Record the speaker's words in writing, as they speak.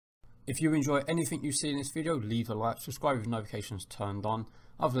If you enjoy anything you see in this video, leave a like, subscribe with notifications turned on.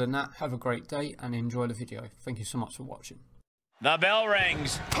 Other than that, have a great day and enjoy the video. Thank you so much for watching. The bell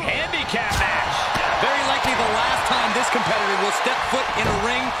rings. Handicap match. Very likely the last time this competitor will step foot in a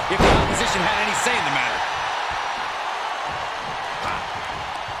ring if the opposition had any say in the matter.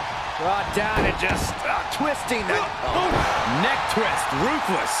 Brought down and just twisting that neck twist,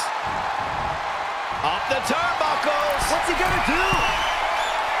 ruthless. Up the turnbuckles. What's he gonna do?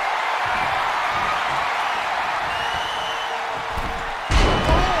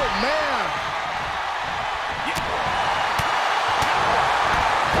 Oh man!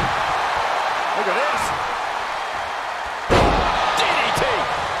 Look at this. DDT.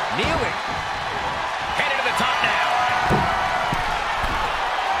 Kneeling. Headed to the top now.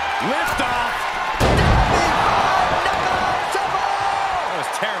 Lift off. That was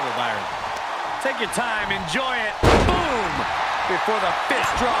terrible, Byron. Take your time, enjoy it. Boom! Before the fist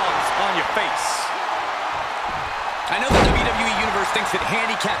draws on your face. I know the WWE Universe thinks that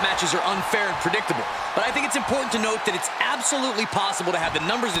handicap matches are unfair and predictable, but I think it's important to note that it's absolutely possible to have the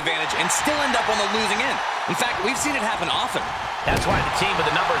numbers advantage and still end up on the losing end. In fact, we've seen it happen often. That's why the team with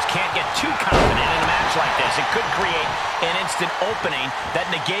the numbers can't get too confident in a match like this. It could create an instant opening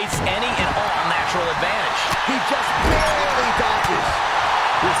that negates any and all natural advantage. He just barely dodges.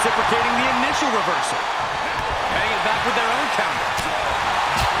 Reciprocating the initial reversal. Heading it back with their own counter.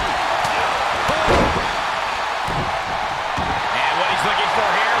 And what he's looking for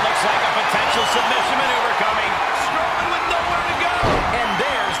here looks like a potential submission maneuver coming. Strowman with nowhere to go. And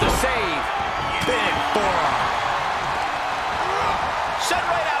there's the save. Big forearm. Sent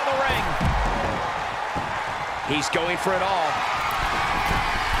right out of the ring. He's going for it all.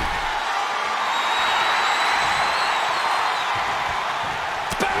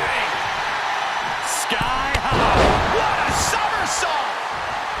 Bang! Sky high. What a somersault!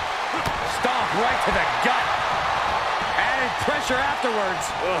 Stomp right to the gut. Added pressure afterwards.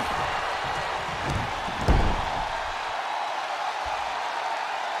 Ugh.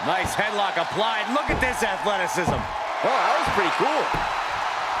 Nice headlock applied. Look at this athleticism. Oh, that was pretty cool.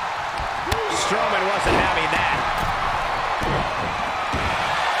 Strowman wasn't having that.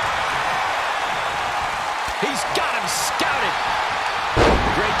 He's got him scouted.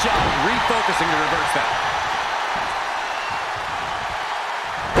 Great job refocusing to reverse that.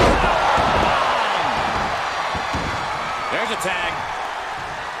 There's a tag.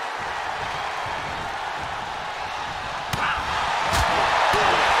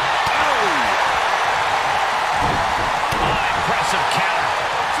 Impressive counter.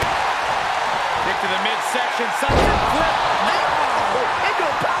 Kick to the midsection, sunset flip. Into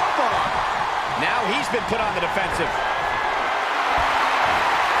a powerbomb. Now he's been put on the defensive.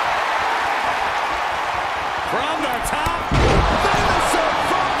 From the top. Finisher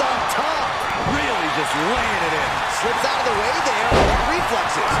from the top. Really just laying it in. Slips out of the way there.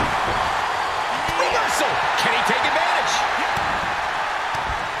 Reflexes. Reversal. Can he take advantage?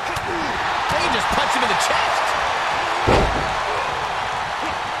 They can just punch him in the chest.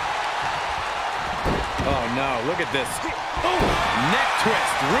 Oh no, look at this. Ooh, neck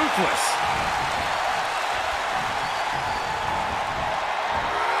twist, ruthless.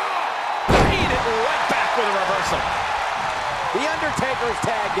 Beat it right back with a reversal. The Undertaker's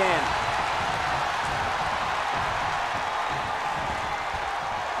tagged in.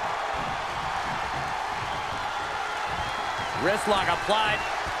 Wrist lock applied.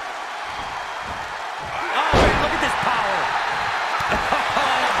 Oh, man, look at this power.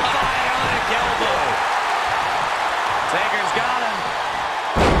 Bionic elbow. Taker's got him.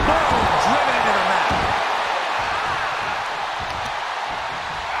 Boom, driven into the mat.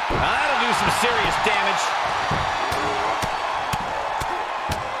 That'll do some serious damage.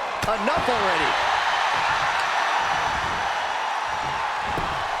 Enough already.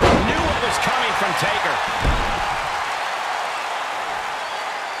 Knew what was coming from Taker.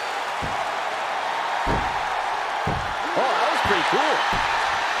 Pretty cool.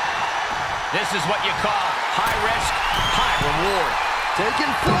 This is what you call high risk, high reward.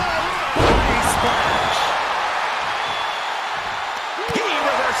 Taking flight. Body splash. He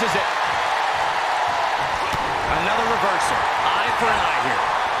reverses it. Another reversal. Eye for an eye here.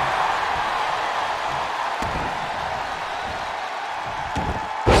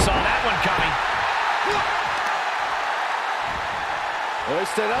 Saw that one coming.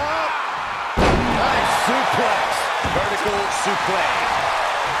 Hoist it up. Nice suplex. Vertical suplex.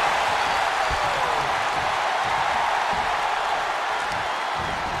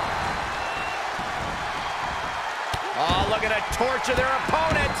 Oh, look at a torture their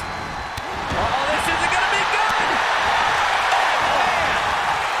opponent. Oh, this isn't going to be good. Oh, man.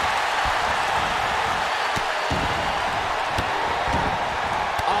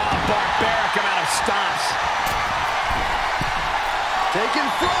 stops. Taking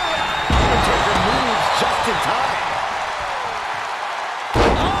flight. Undertaker moves just in time.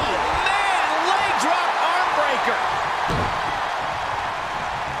 Oh, man! Leg drop arm breaker.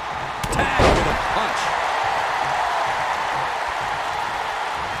 Tag with a punch.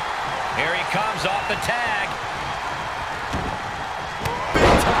 Here he comes off the tag.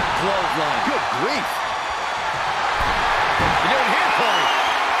 Big time clothesline. Good grief. You doing here, Corey?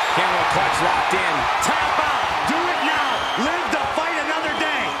 Camera clutch locked in. Tap out. Do it now. Live to fight another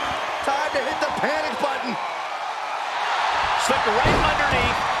day. Time to hit the panic button. Slipped right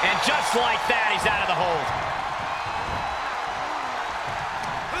underneath, and just like that, he's out of the hold.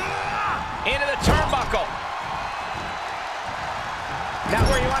 Into the turnbuckle. Not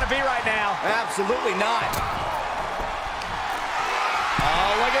where you want to be right now. Absolutely not.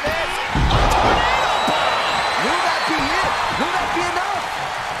 Oh, look at this. Will that be it? Will that be enough?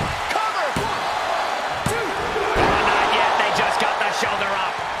 Cover. Not yet, they just got the shoulder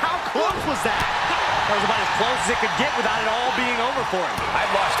up. How close was that? That was about as close as it could get without it all being over for him.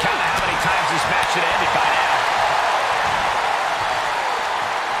 I've lost count of how many times this match had ended by now.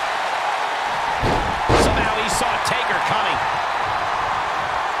 Somehow he saw Taker coming.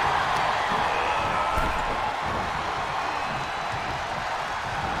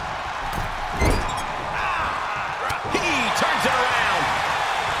 He turns it around.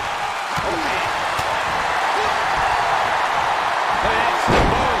 Look at this.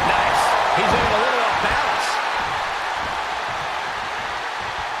 Boom. Nice. He's looking a little off balance.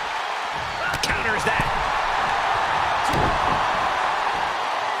 Counters that.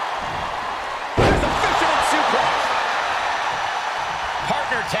 There's the fisherman suplex.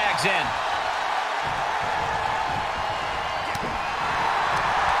 Partner tags in.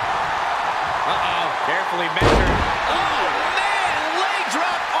 Uh-oh. Carefully measured. Oh, man! Leg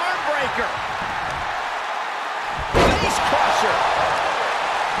drop arm breaker. Face crusher.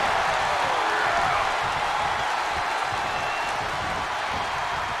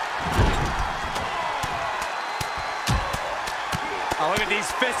 Oh, look at these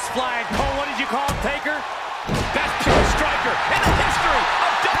fists flying. Cole, what did you call him, Taker? Best pure striker in the history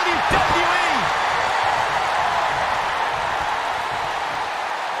of WWE.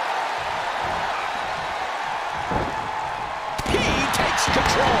 He takes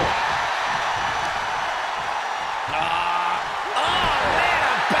control. Oh, man,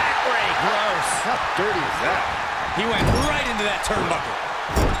 a back break. Gross. How dirty is that? He went right into that turnbuckle.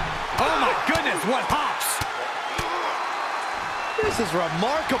 Oh, my goodness, what hops. This is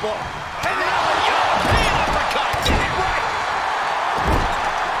remarkable. And now a European uppercut. Get it right.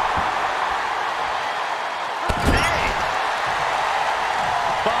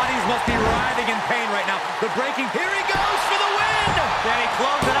 Bodies must be writhing in pain right now. The breaking. Here he goes for the win. Can he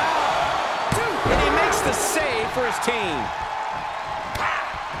close it out? And he makes the save for his team.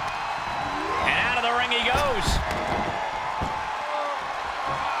 And out of the ring he goes.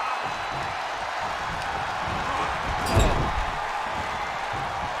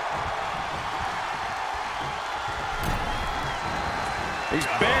 He's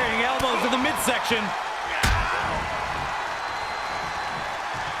burying elbows in the midsection.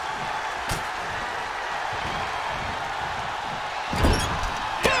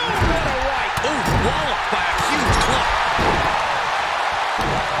 What a right. Ooh, walloped by a huge club.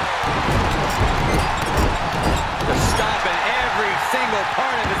 The stomp in every single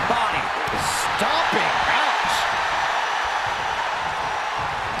part of his body. Stomping. Ouch.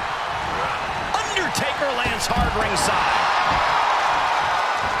 Undertaker lands hard ringside.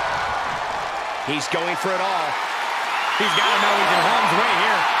 He's going for it all. He's got to know he's in harm's way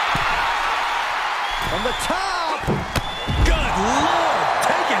here. From the top. Good Lord,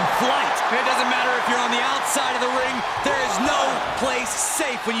 taking flight. It doesn't matter if you're on the outside of the ring. There is no place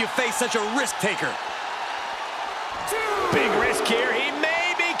safe when you face such a risk taker. Big risk here. He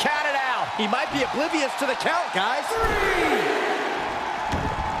may be counted out. He might be oblivious to the count, guys.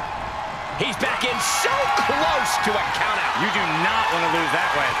 He's back in so close to a count out. You do not want to lose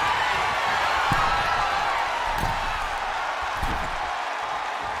that way.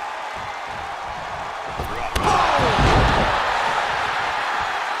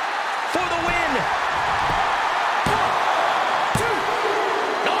 For the win.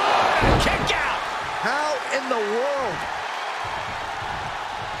 Oh, kick out. How in the world?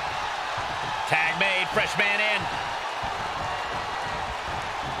 Tag made, fresh man in.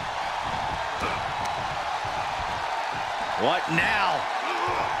 What now?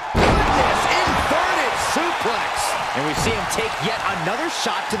 This inverted suplex. And we see him take yet another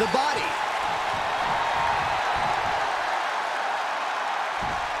shot to the body.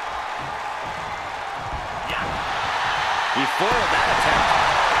 He foiled that attempt.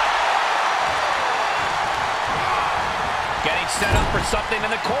 Getting set up for something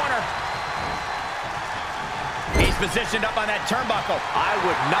in the corner. He's positioned up on that turnbuckle. I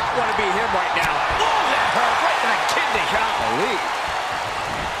would not want to be him right now. Oh, that hurt right in the kidney. Golly.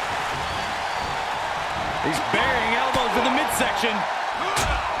 He's burying elbows in the midsection.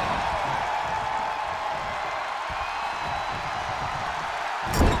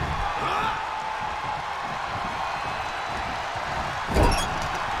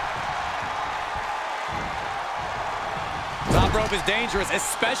 Top rope is dangerous,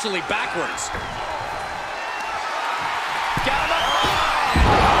 especially backwards. Got him up.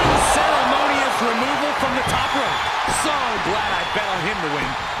 Unceremonious removal from the top rope. So glad I bet on him to win.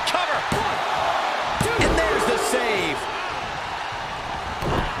 Cover. 1, 2. And there's the save.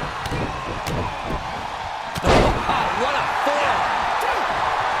 Oh, what a forearm.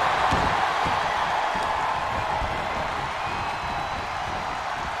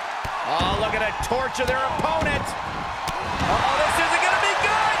 Oh, look at that torture their opponent. Oh, this isn't going to be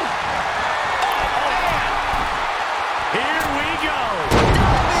good. Oh, man. Here we go.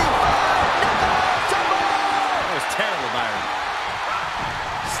 That was terrible, Byron.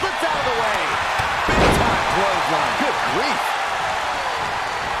 Slipped out of the way. Big time clothesline. Good grief.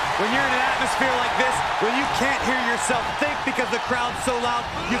 When you're in an atmosphere like this, when you can't hear yourself think because the crowd's so loud,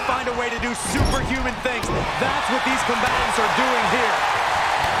 you find a way to do superhuman things. That's what these combatants are doing here.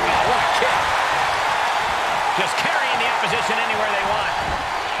 Oh, what a kick. Just carrying the opposition anywhere they want.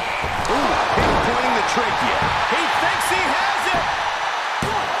 Ooh, pinpointing the trachea. He thinks he has it.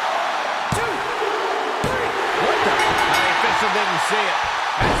 1, 2, 3. What the? The official didn't see it.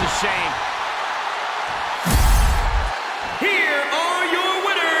 That's a shame. Here are your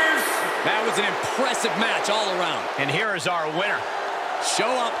winners. That was an impressive match all around. And here is our winner.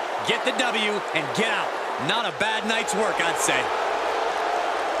 Show up, get the W, and get out. Not a bad night's work, I'd say.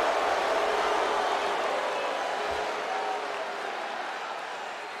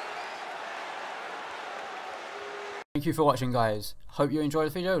 Thank you for watching, guys. Hope you enjoyed the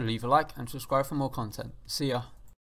video. Leave a like and subscribe for more content. See ya.